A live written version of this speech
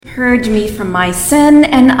Purge me from my sin,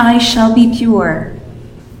 and I shall be pure.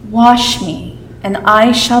 Wash me, and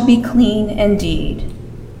I shall be clean indeed.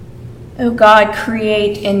 O God,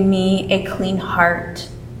 create in me a clean heart,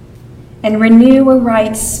 and renew a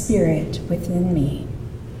right spirit within me.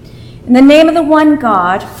 In the name of the one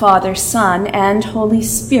God, Father, Son, and Holy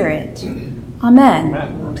Spirit. Amen.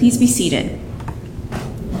 Amen. Please be seated.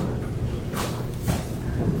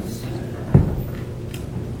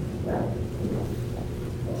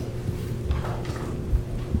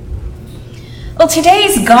 Well,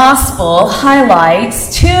 today's gospel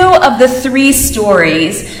highlights two of the three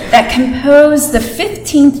stories that compose the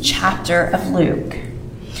 15th chapter of Luke,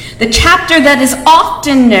 the chapter that is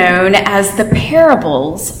often known as the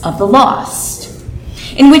parables of the lost,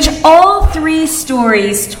 in which all three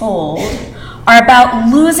stories told are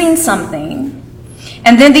about losing something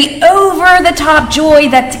and then the over-the-top joy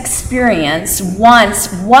that's experienced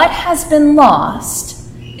once what has been lost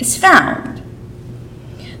is found.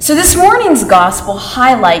 So this morning's gospel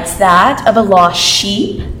highlights that of a lost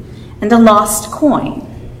sheep and a lost coin.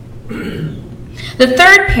 The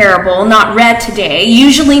third parable, not read today,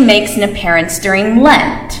 usually makes an appearance during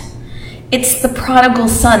Lent. It's the Prodigal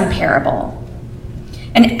Son parable.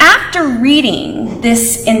 And after reading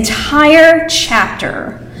this entire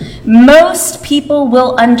chapter, most people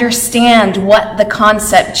will understand what the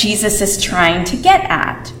concept Jesus is trying to get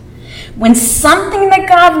at. When something that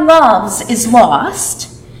God loves is lost,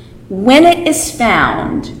 when it is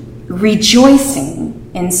found, rejoicing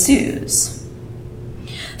ensues.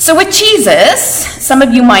 So with Jesus, some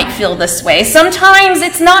of you might feel this way. Sometimes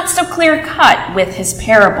it's not so clear-cut with his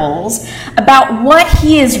parables about what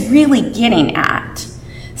he is really getting at.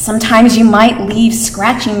 Sometimes you might leave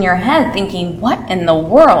scratching your head thinking, what in the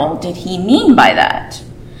world did he mean by that?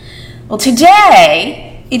 Well, today,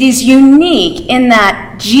 it is unique in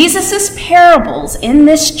that Jesus' parables in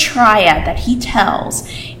this triad that he tells,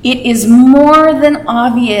 it is more than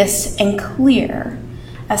obvious and clear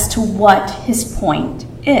as to what his point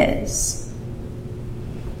is.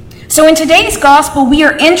 So in today's gospel, we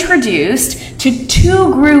are introduced to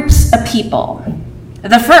two groups of people.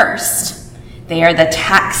 The first, they are the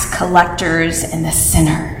tax collectors and the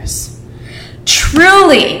sinners.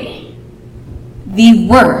 Truly, the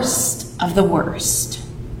worst of the worst.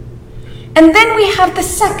 And then we have the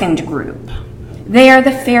second group. They are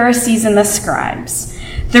the Pharisees and the scribes,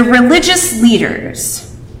 the religious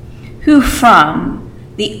leaders, who from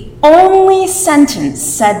the only sentence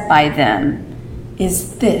said by them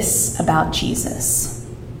is this about Jesus: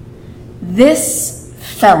 this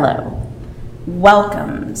fellow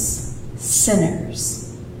welcomes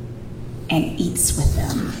sinners and eats with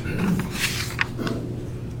them.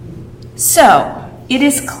 So, it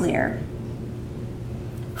is clear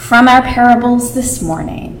from our parables this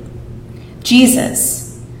morning,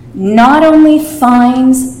 Jesus not only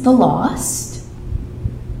finds the lost,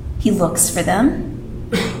 he looks for them,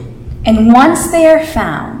 and once they are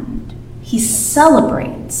found, he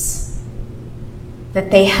celebrates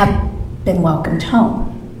that they have been welcomed home.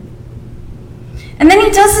 And then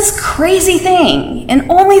he does this crazy thing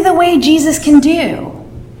in only the way Jesus can do.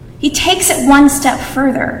 He takes it one step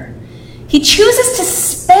further. He chooses to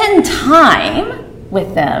spend time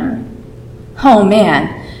with them. Oh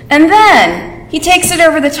man. And then he takes it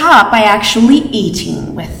over the top by actually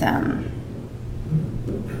eating with them.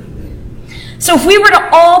 So if we were to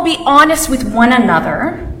all be honest with one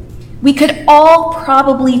another, we could all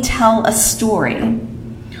probably tell a story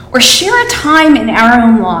or share a time in our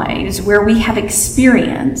own lives where we have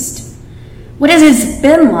experienced what it has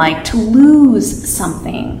been like to lose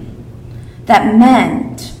something that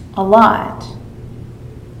meant a lot.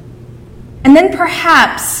 And then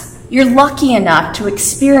perhaps you're lucky enough to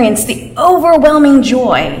experience the overwhelming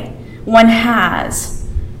joy one has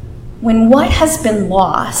when what has been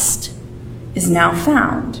lost is now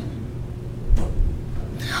found.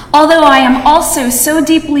 Although I am also so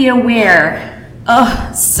deeply aware of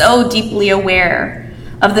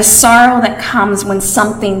the sorrow that comes when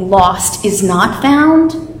something lost is not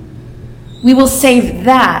found, we will save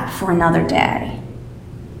that for another day.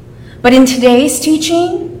 But in today's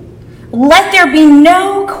teaching, let there be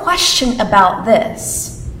no question about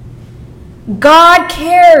this. God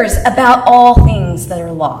cares about all things that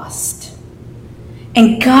are lost.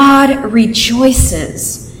 And God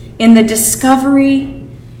rejoices in the discovery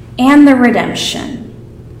and the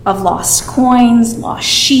redemption of lost coins, lost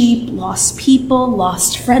sheep, lost people,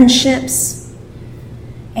 lost friendships,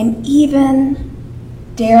 and even,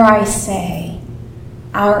 dare I say,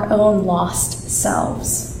 our own lost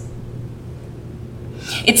selves.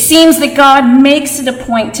 It seems that God makes it a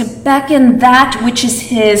point to beckon that which is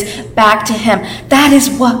his back to him. That is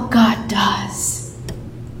what God does.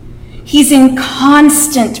 He's in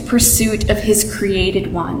constant pursuit of his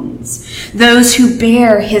created ones, those who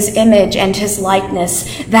bear his image and his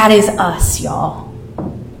likeness. That is us, y'all.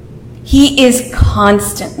 He is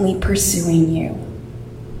constantly pursuing you.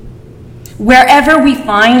 Wherever we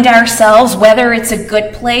find ourselves, whether it's a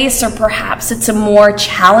good place or perhaps it's a more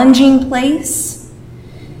challenging place,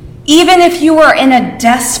 even if you are in a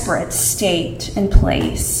desperate state and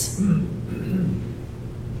place,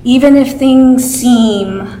 even if things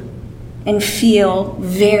seem and feel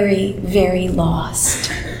very, very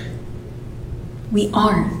lost, we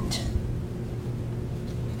aren't.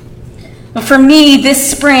 But for me,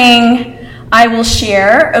 this spring, I will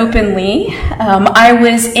share openly, I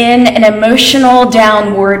was in an emotional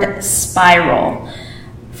downward spiral.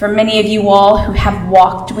 For many of you all who have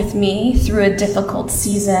walked with me through a difficult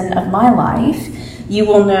season of my life, you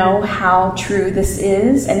will know how true this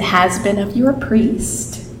is and has been of your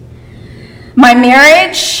priest. My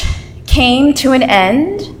marriage came to an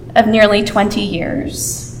end of nearly 20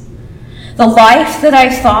 years. The life that I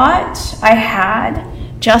thought I had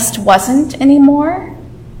just wasn't anymore.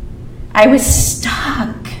 I was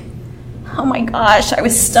stuck. Oh my gosh, I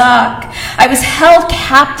was stuck. I was held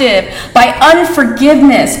captive by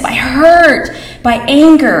unforgiveness, by hurt, by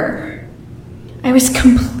anger. I was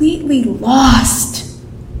completely lost.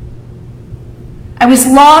 I was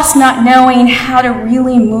lost not knowing how to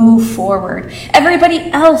really move forward.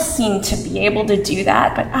 Everybody else seemed to be able to do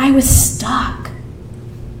that, but I was stuck.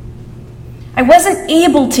 I wasn't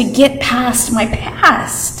able to get past my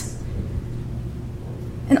past.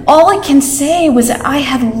 And all I can say was that I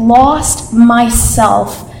had lost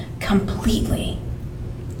myself completely.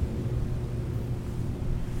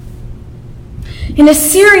 In a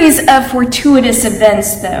series of fortuitous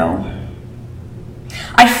events, though,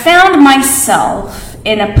 I found myself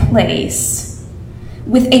in a place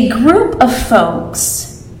with a group of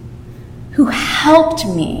folks who helped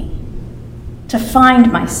me to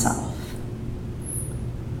find myself.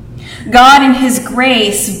 God in his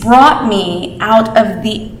grace brought me out of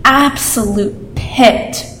the absolute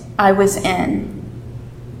pit I was in.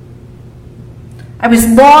 I was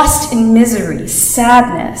lost in misery,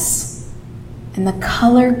 sadness, and the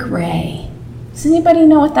color gray. Does anybody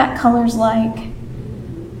know what that color's like?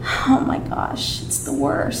 Oh my gosh, it's the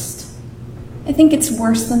worst. I think it's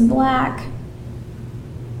worse than black.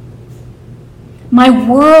 My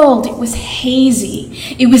world, it was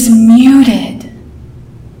hazy. It was muted.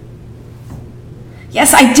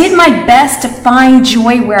 Yes, I did my best to find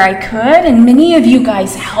joy where I could, and many of you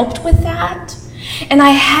guys helped with that. And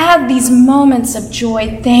I had these moments of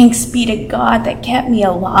joy, thanks be to God, that kept me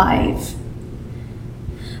alive.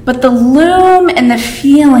 But the loom and the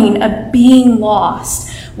feeling of being lost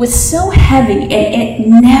was so heavy, and it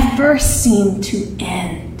never seemed to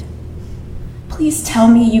end. Please tell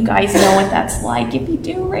me you guys know what that's like. If you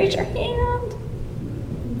do, raise your hand.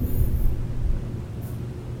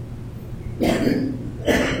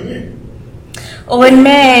 Well, in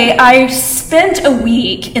May, I spent a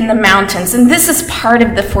week in the mountains, and this is part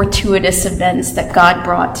of the fortuitous events that God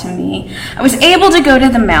brought to me. I was able to go to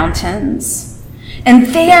the mountains, and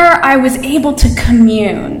there I was able to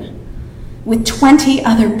commune with 20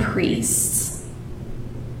 other priests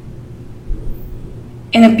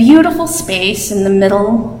in a beautiful space in the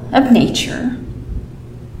middle of nature.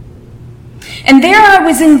 And there I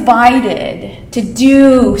was invited to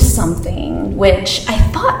do something which I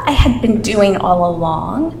thought I had been doing all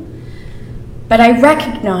along, but I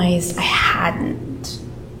recognized I hadn't.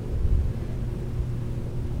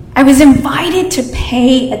 I was invited to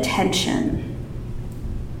pay attention.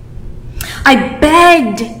 I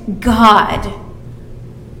begged God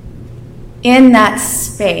in that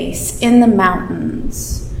space, in the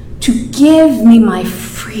mountains, to give me my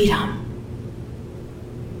freedom,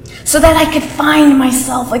 so that I could find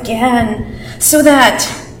myself again, so that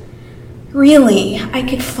really I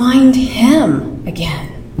could find him again.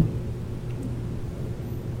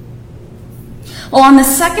 Well, on the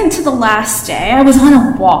second to the last day, I was on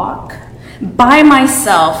a walk by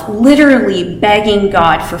myself, literally begging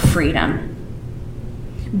God for freedom.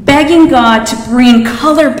 Begging God to bring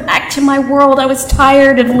color back to my world. I was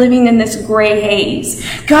tired of living in this gray haze.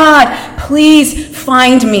 God, please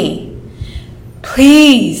find me.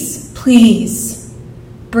 Please, please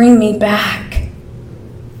bring me back.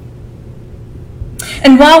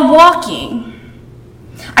 And while walking,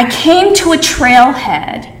 I came to a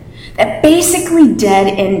trailhead that basically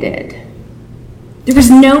dead-ended. There was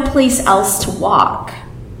no place else to walk.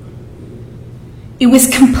 It was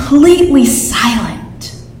completely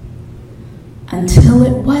silent. until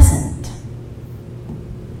it wasn't.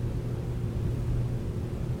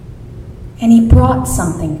 And he brought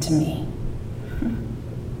something to me.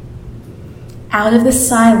 Out of the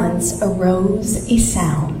silence arose a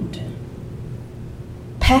sound.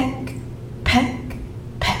 Peck, peck,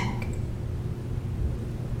 peck.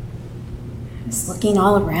 I was looking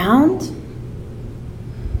all around.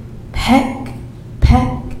 Peck,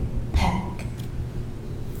 peck, peck.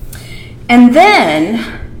 And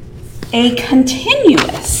then a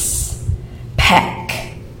continuous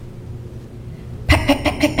peck. Peck, peck,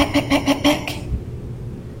 peck, peck, peck, peck, peck, peck, peck.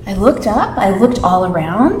 I looked up, I looked all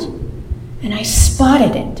around, and I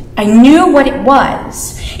spotted it. I knew what it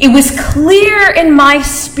was. It was clear in my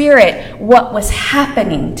spirit what was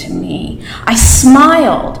happening to me. I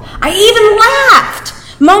smiled. I even laughed.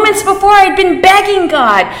 Moments before I'd been begging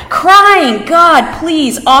God, crying, God,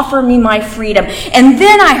 please offer me my freedom. And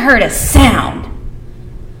then I heard a sound.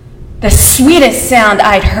 The sweetest sound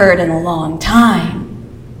I'd heard in a long time.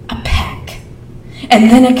 A peck. And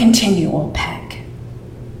then a continual peck.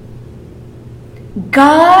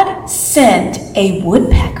 God sent a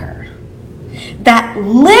woodpecker that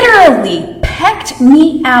literally pecked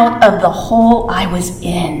me out of the hole I was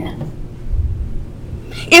in.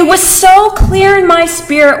 It was so clear in my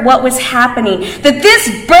spirit what was happening, that this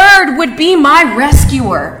bird would be my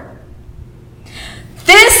rescuer.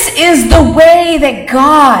 This is the way that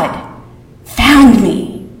God found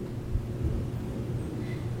me.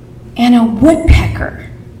 And a woodpecker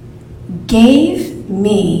gave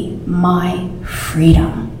me my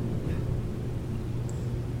freedom.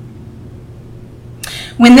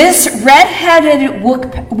 When this red-headed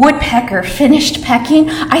woodpecker finished pecking,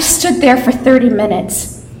 I stood there for 30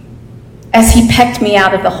 minutes as he pecked me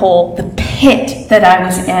out of the hole, the pit that I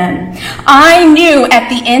was in. I knew at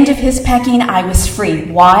the end of his pecking I was free.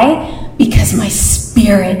 Why? Because my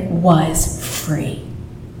spirit was free.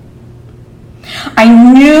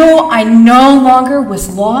 I knew I no longer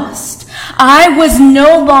was lost. I was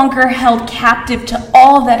no longer held captive to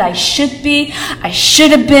all that I should be, I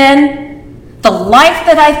should have been, the life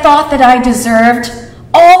that I thought that I deserved,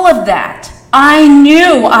 all of that I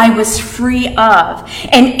knew I was free of.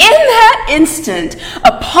 And in that instant,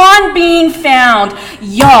 upon being found,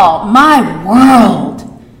 y'all, my world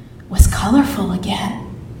was colorful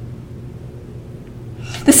again.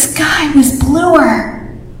 The sky was bluer.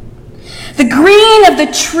 The green of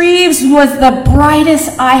the trees was the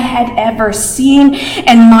brightest I had ever seen,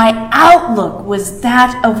 and my outlook was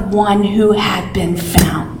that of one who had been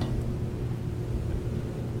found.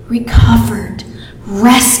 Recovered,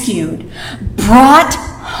 rescued, brought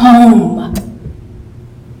home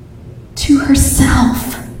to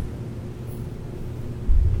herself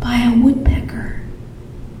by a woodpecker.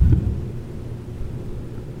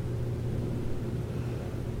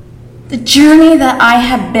 The journey that I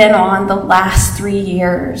have been on the last 3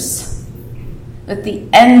 years, with the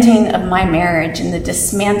ending of my marriage and the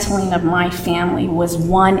dismantling of my family, was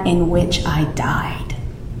one in which I died.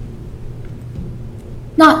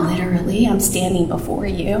 Not literally, I'm standing before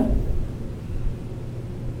you.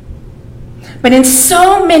 But in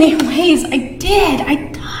so many ways, I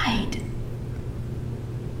died.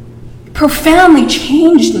 Profoundly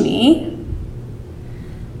changed me.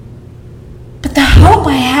 But the hope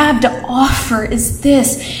I have to offer is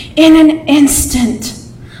this. In an instant,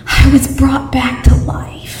 I was brought back to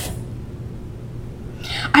life.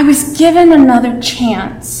 I was given another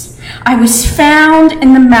chance. I was found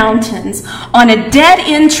in the mountains on a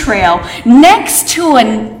dead-end trail next to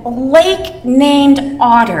a lake named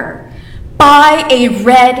Otter by a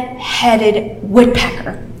red-headed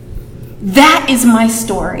woodpecker. That is my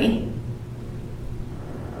story.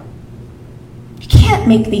 You can't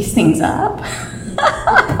make these things up.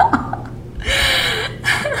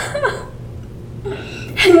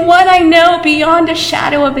 And what I know beyond a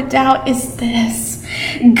shadow of a doubt is this.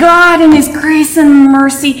 God in his grace and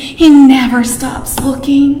mercy, he never stops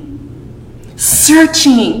looking,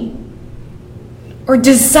 searching, or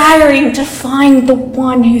desiring to find the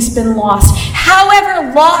one who's been lost.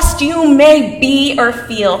 However lost you may be or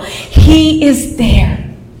feel, he is there.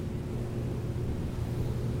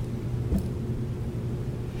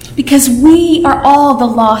 Because we are all the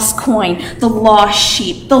lost coin, the lost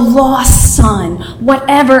sheep, the lost son.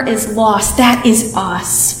 Whatever is lost, that is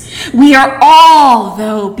us. We are all,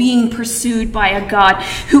 though, being pursued by a God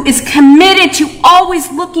who is committed to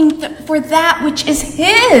always looking for that which is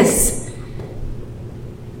his.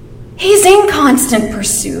 He's in constant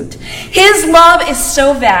pursuit. His love is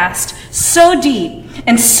so vast, so deep,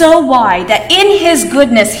 and so wide that in his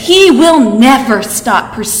goodness, he will never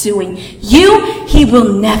stop pursuing you. He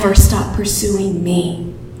will never stop pursuing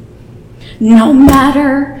me. no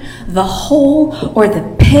matter the hole or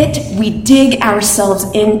the pit we dig ourselves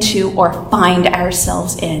into or find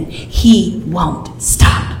ourselves in. He won't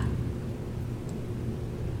stop.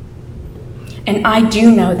 And I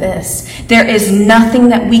do know this. There is nothing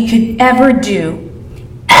that we could ever do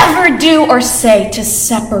or say to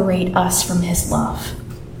separate us from his love.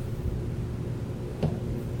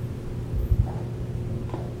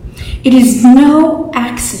 It is no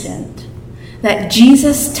accident that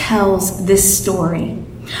Jesus tells this story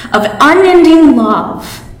of unending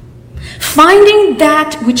love, finding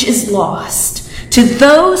that which is lost to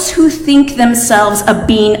those who think themselves of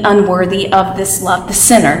being unworthy of this love, the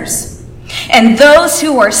sinners, and those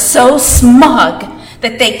who are so smug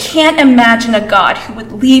that they can't imagine a God who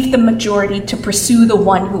would leave the majority to pursue the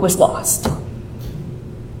one who was lost.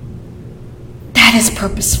 That is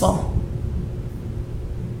purposeful.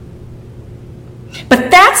 But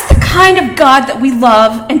that's the kind of God that we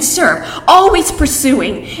love and serve, always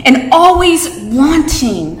pursuing and always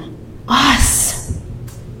wanting us.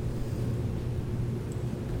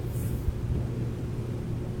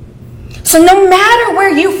 So no matter where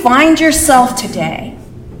you find yourself today,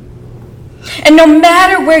 and no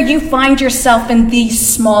matter where you find yourself in these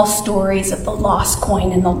small stories of the lost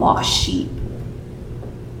coin and the lost sheep,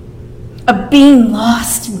 of being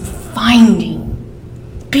lost and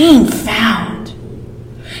finding, being found,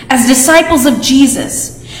 as disciples of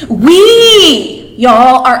Jesus, we,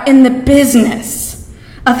 y'all, are in the business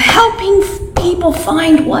of helping people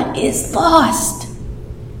find what is lost.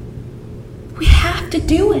 We have to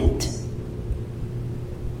do it.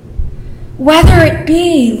 Whether it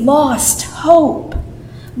be lost hope,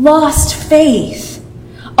 lost faith,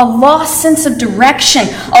 a lost sense of direction,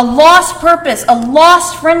 a lost purpose, a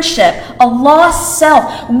lost friendship, a lost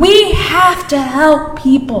self, we have to help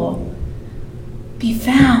people be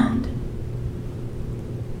found.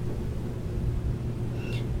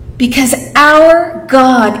 Because our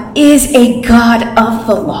God is a God of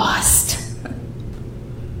the lost.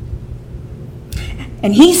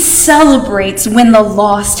 And he celebrates when the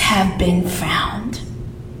lost have been found.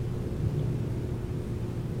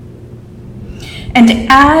 And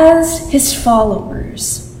as his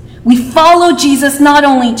followers, we follow Jesus not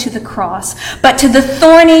only to the cross, but to the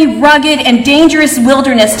thorny, rugged, and dangerous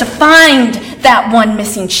wilderness to find that one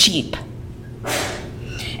missing sheep.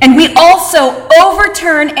 And we also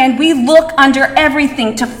overturn and we look under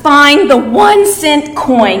everything to find the 1-cent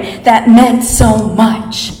coin that meant so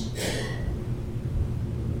much.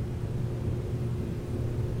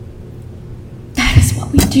 That is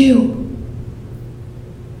what we do.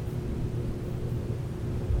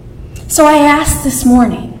 So I asked this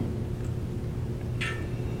morning,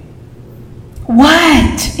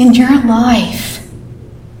 what in your life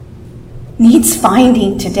needs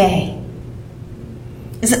finding today?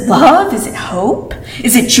 Is it love? Is it hope?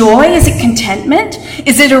 Is it joy? Is it contentment?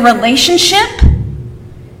 Is it a relationship?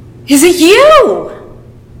 Is it you?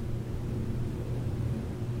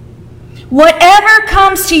 Whatever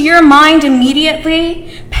comes to your mind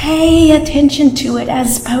immediately, pay attention to it,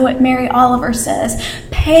 as poet Mary Oliver says.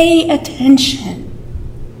 Pay attention.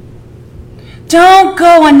 Don't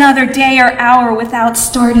go another day or hour without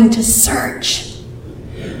starting to search.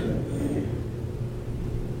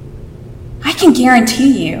 I can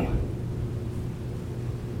guarantee you,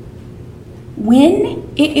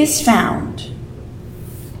 when it is found,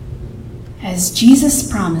 as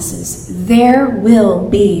Jesus promises, there will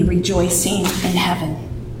be rejoicing in heaven.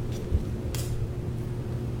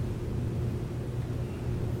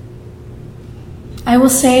 I will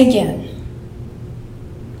say again,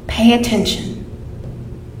 pay attention,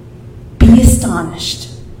 be astonished,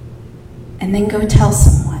 and then go tell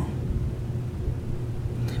someone.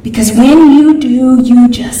 Because when you do, you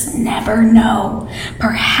just never know.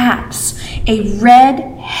 Perhaps a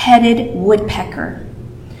red-headed woodpecker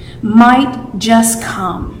might just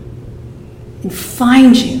come and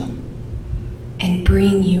find you and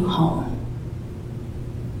bring you home.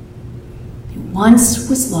 You once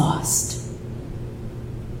was lost,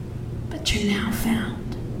 but you're now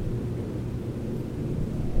found.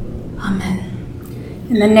 Amen.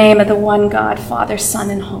 In the name of the one God, Father, Son,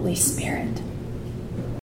 and Holy Spirit.